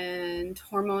flora and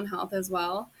hormone health as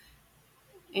well.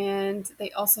 And they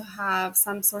also have,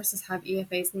 some sources have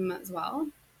EFAs in them as well.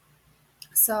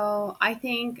 So I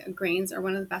think grains are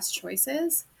one of the best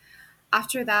choices.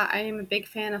 After that, I am a big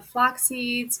fan of flax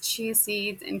seeds, chia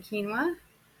seeds, and quinoa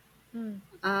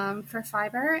Mm. for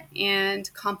fiber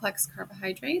and complex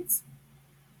carbohydrates.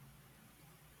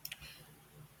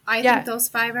 I think Yeah. those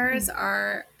fibers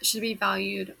are should be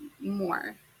valued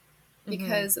more Mm-hmm.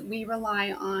 because we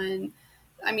rely on,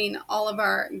 I mean, all of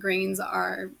our grains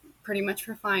are pretty much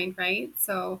refined, right?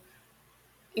 So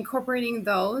incorporating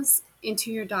those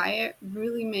into your diet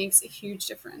really makes a huge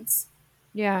difference.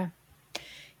 Yeah.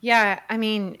 Yeah. I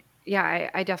mean, yeah,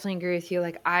 I definitely agree with you.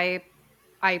 Like, I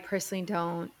personally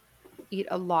don't eat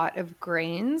a lot of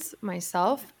grains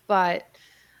myself, but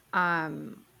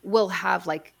we'll have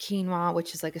like quinoa,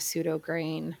 which is like a pseudo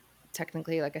grain,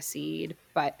 technically like a seed,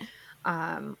 but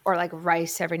or like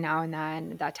rice every now and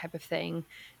then, that type of thing.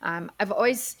 I've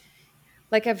always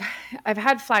like I've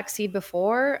had flaxseed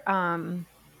before,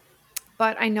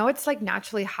 but I know it's like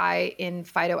naturally high in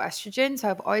phytoestrogen, so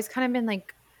I've always kind of been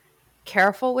like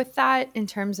careful with that in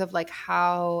terms of like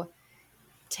how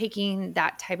taking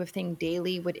that type of thing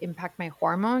daily would impact my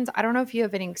hormones. I don't know if you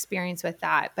have any experience with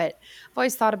that, but I've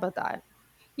always thought about that.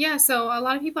 Yeah, so a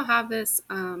lot of people have this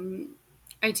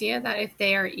idea that if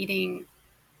they are eating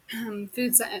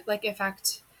foods that like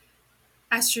affect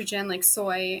estrogen, like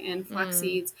soy and flax Mm,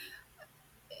 seeds,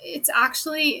 it's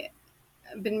actually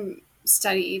been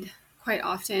studied quite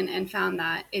often and found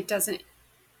that it doesn't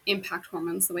impact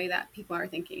hormones the way that people are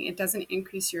thinking. It doesn't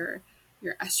increase your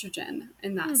estrogen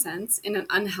in that hmm, sense in an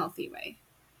unhealthy way.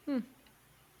 hmm.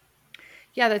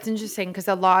 Yeah, that's interesting because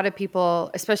a lot of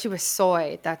people, especially with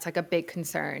soy, that's like a big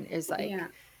concern. Is like Yeah.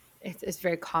 it's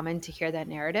very common to hear that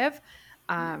narrative,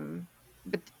 um,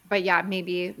 but yeah,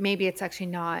 maybe it's actually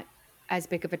not as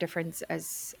big of a difference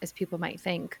as people might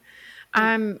think.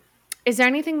 Yeah. Um, is there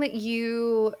anything that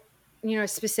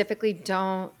specifically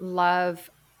don't love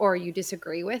or you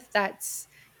disagree with that's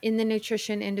in the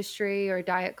nutrition industry or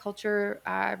diet culture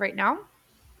right now?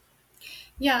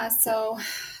 Yeah, so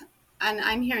and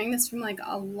I'm hearing this from like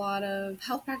a lot of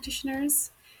health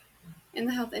practitioners in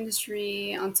the health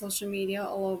industry, on social media,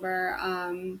 all over.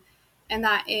 And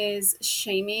that is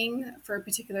shaming for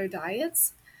particular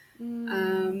diets,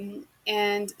 Mm,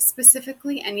 and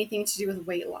specifically anything to do with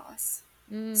weight loss.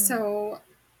 mm, So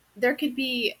there could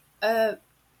be a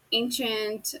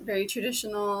ancient, very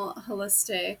traditional,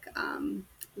 holistic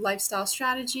lifestyle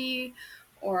strategy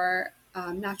or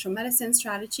natural medicine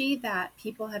strategy that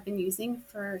people have been using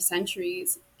for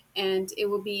centuries, and it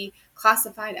will be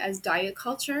classified as diet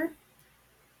culture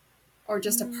or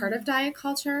just a part of mm. diet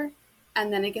culture,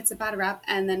 and then it gets a bad rep.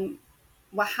 And then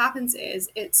what happens is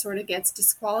it sort of gets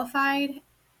disqualified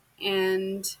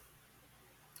and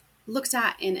looked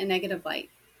at in a negative light.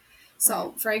 Right.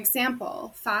 So, for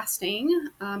example, fasting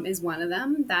is one of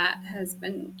them that has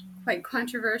been Mm, quite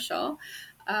controversial.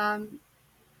 Um,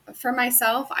 for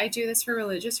myself, I do this for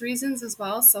religious reasons as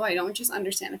well. So I don't just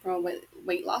understand it from a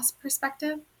weight loss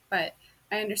perspective, but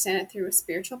I understand it through a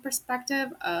spiritual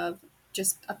perspective of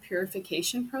just a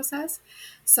purification process.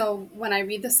 So when I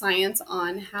read the science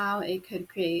on how it could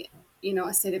create,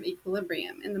 a state of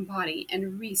equilibrium in the body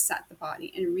and reset the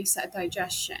body and reset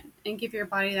digestion and give your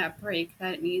body that break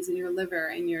that it needs, in your liver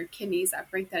and your kidneys that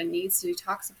break that it needs to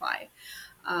detoxify.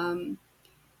 Um,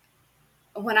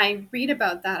 when I read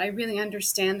about that, I really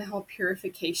understand the whole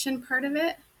purification part of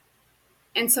it.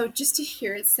 And so just to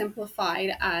hear it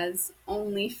simplified as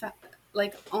only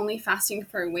fasting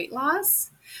for weight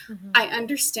loss, mhm. I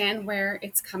understand where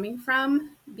it's coming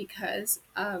from because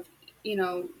of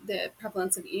the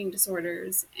prevalence of eating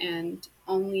disorders and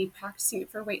only practicing it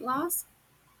for weight loss.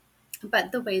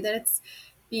 But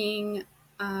being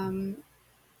um,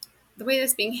 the way that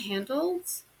it's being handled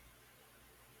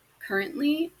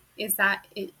currently is that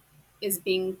it is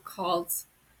being called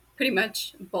pretty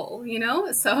much bull.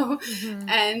 So, Mhm.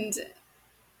 and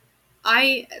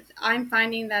I I'm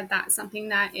finding that that's something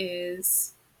that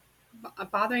is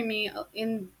bothering me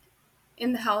in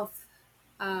the health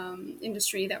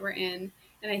industry that we're in.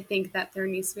 And I think that there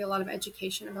needs to be a lot of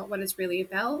education about what it's really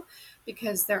about,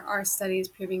 because there are studies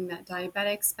proving that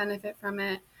diabetics benefit from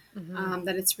it, Mhm.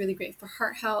 that it's really great for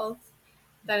heart health,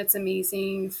 that it's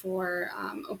amazing for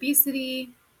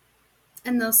obesity,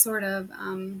 and those sort of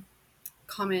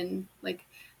common like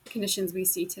conditions we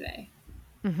see today.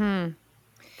 Mhm.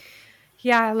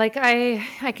 Yeah, like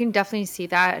I can definitely see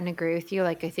that and agree with you.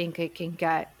 Like I think it can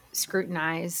get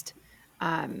scrutinized.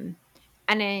 Um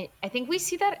and I think we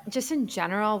see that just in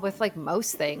general with like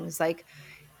most things. Like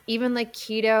even like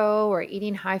keto or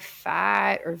eating high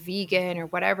fat or vegan or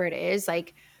whatever it is,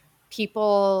 like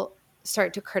people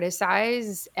start to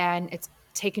criticize and it's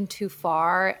taken too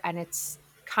far and it's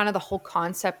kind of the whole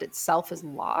concept itself is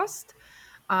lost.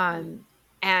 Yeah. Um,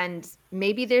 and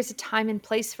maybe there's a time and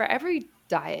place for every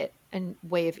diet and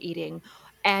way of eating.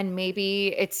 And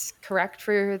maybe it's correct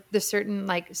for the certain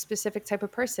like specific type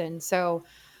of person. So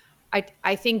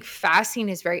I think fasting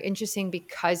is very interesting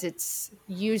because it's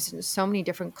used in so many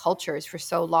different cultures for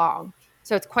so long.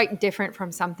 So it's quite different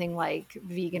from something like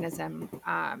veganism,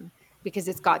 because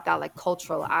it's got that like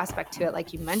cultural aspect to it,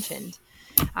 like you mentioned.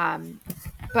 Um,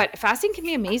 but fasting can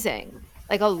be amazing.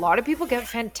 Like a lot of people get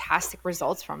fantastic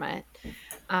results from it.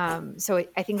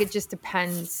 I think it just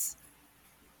depends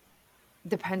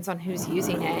on who's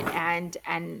using it and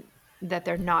that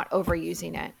they're not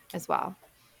overusing it as well.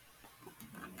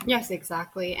 Yes,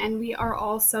 exactly. And we are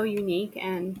all so unique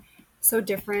and so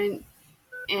different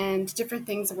and different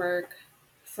things work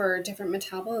for different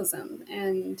metabolism.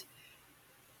 And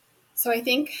so I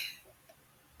think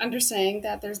understanding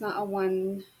that there's not a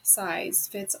one size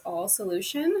fits all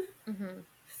solution Mm-hmm.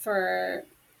 for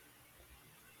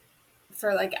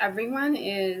like everyone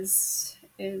is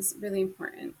really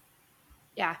important.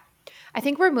 Yeah. I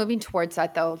think we're moving towards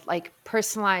that though, like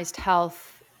personalized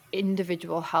health,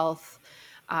 individual health,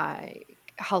 uh,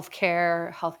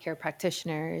 healthcare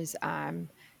practitioners,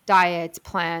 diets,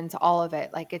 plans, all of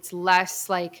it. Like it's less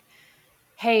like,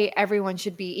 hey, everyone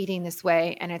should be eating this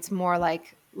way. And it's more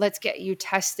like, let's get you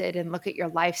tested and look at your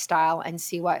lifestyle and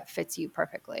see what fits you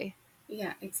perfectly.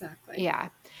 Yeah, exactly. Yeah.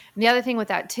 And the other thing with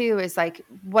that too is like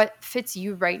what fits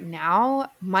you right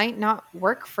now might not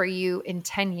work for you in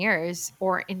 10 years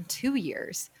or in 2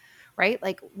 years, right?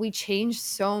 Like we change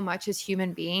so much as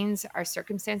human beings, our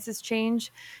circumstances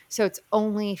change. So it's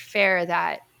only fair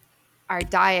that our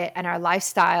diet and our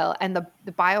lifestyle and the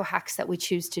biohacks that we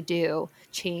choose to do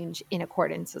change in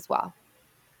accordance as well.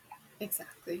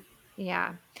 Exactly.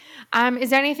 Yeah. Is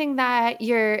there anything that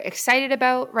you're excited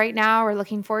about right now or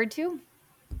looking forward to?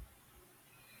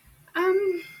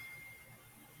 Um,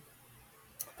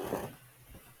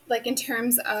 like in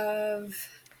terms of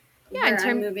Yeah, in where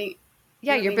I'm terms,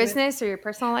 yeah, your moving with. business or your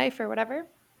personal life or whatever.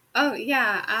 Oh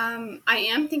yeah, I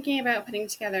am thinking about putting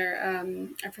together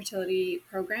a fertility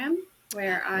program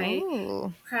where I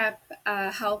Oh.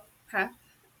 help prep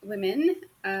women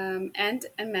and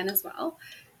men as well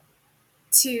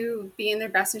to be in their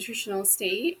best nutritional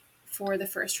state for the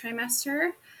first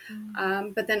trimester,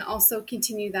 but then also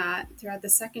continue that throughout the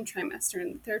second trimester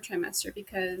and the third trimester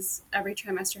because every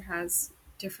trimester has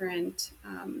different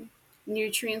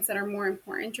nutrients that are more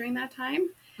important during that time.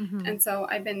 Mm-hmm. And so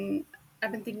I've been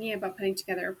thinking about putting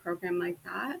together a program like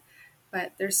that,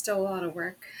 but there's still a lot of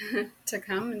work to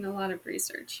come and a lot of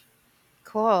research.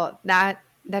 Cool. That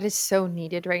is so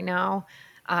needed right now.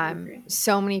 I agree.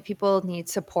 So many people need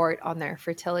support on their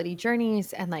fertility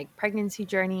journeys and like pregnancy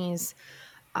journeys.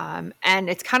 And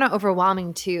it's kind of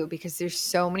overwhelming too because there's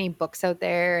so many books out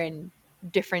there and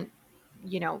different,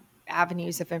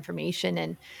 avenues of information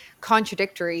and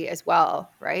contradictory as well,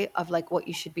 right? Of like what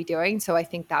you should be doing. So I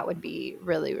think that would be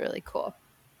really, really cool.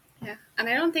 Yeah, and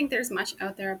I don't think there's much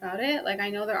out there about it. Like I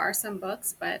know there are some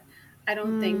books, but I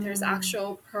don't think there's Mm,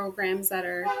 actual programs that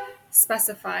are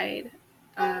specified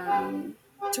um,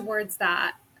 towards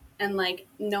that and like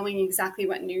knowing exactly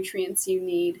what nutrients you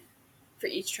need for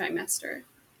each trimester.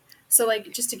 So,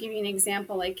 like, just to give you an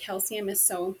example, like calcium is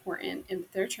so important in the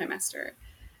third trimester,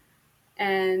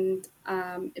 and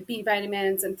B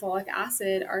vitamins and folic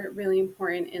acid are really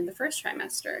important in the first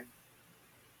trimester,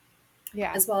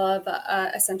 yeah. as well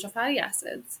as essential fatty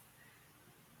acids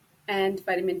and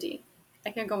vitamin D. I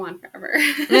can go on forever.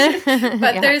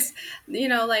 But Yeah. there's,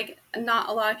 like not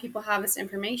a lot of people have this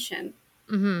information.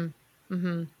 Mhm.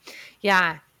 Mhm.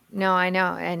 Yeah. No, I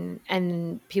know.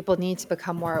 And people need to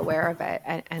become more aware of it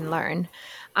and learn.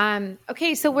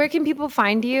 Okay, so where can people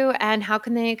find you and how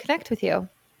can they connect with you?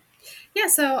 Yeah,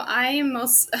 so I am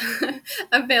most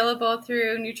available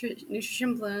through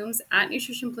Nutrition Blooms at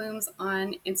Nutrition Blooms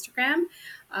on Instagram.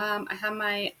 I have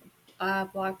my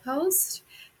blog post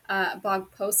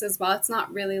as well. It's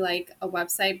not really like a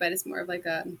website, but it's more of like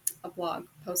a blog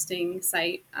posting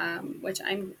site, which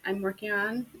I'm working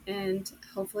on, and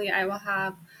hopefully I will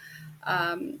have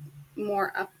um,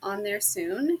 more up on there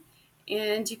soon.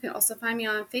 And you can also find me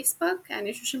on Facebook at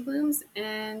Nutrition Blooms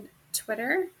and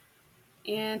Twitter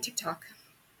and TikTok.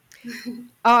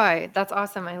 Oh, that's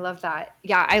awesome. I love that.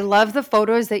 Yeah, I love the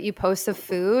photos that you post of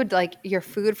food. Like your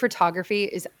food photography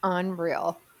is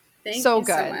unreal. Thank So you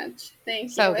so good. much. Thank you.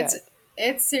 So It's good.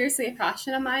 it's seriously a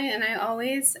passion of mine, and I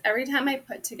always, every time I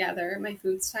put together my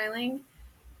food styling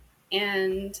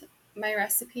and my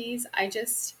recipes, I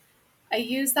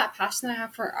use that passion that I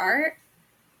have for art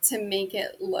to make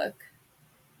it look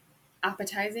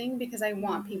appetizing because I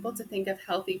want people to Mm. think of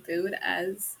healthy food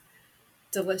as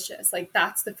delicious. Like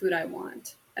that's the food I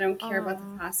want. I don't care about the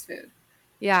Oh, fast food.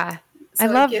 yeah. I So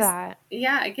it love gives that.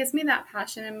 yeah, it gives me that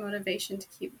passion and motivation to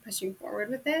keep pushing forward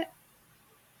with it.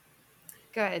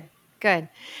 Good. Good.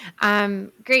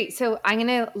 Great. So I'm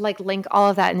gonna like link all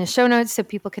of that in the show notes so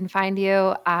people can find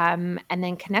you and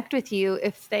then connect with you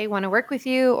if they want to work with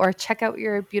you or check out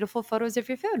your beautiful photos of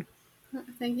your food.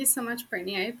 Thank you so much,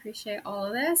 Brittany. I appreciate all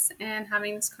of this and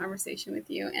having this conversation with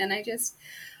you. And I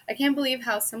can't believe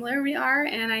how similar we are.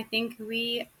 And I think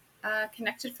we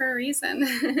connected for a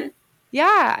reason.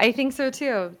 Yeah, I think so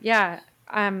too. Yeah.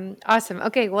 Awesome.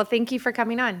 Okay. Well, thank you for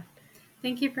coming on.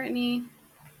 Thank you, Brittany.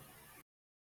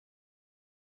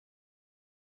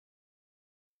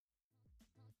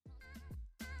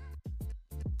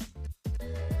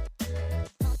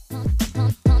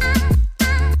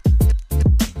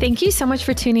 Thank you so much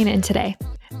for tuning in today.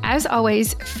 As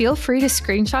always, feel free to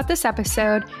screenshot this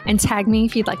episode and tag me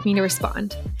if you'd like me to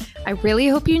respond. I really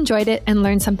hope you enjoyed it and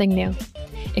learned something new.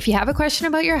 If you have a question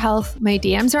about your health, my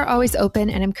DMs are always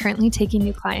open and I'm currently taking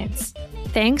new clients.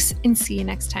 Thanks and see you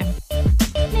next time.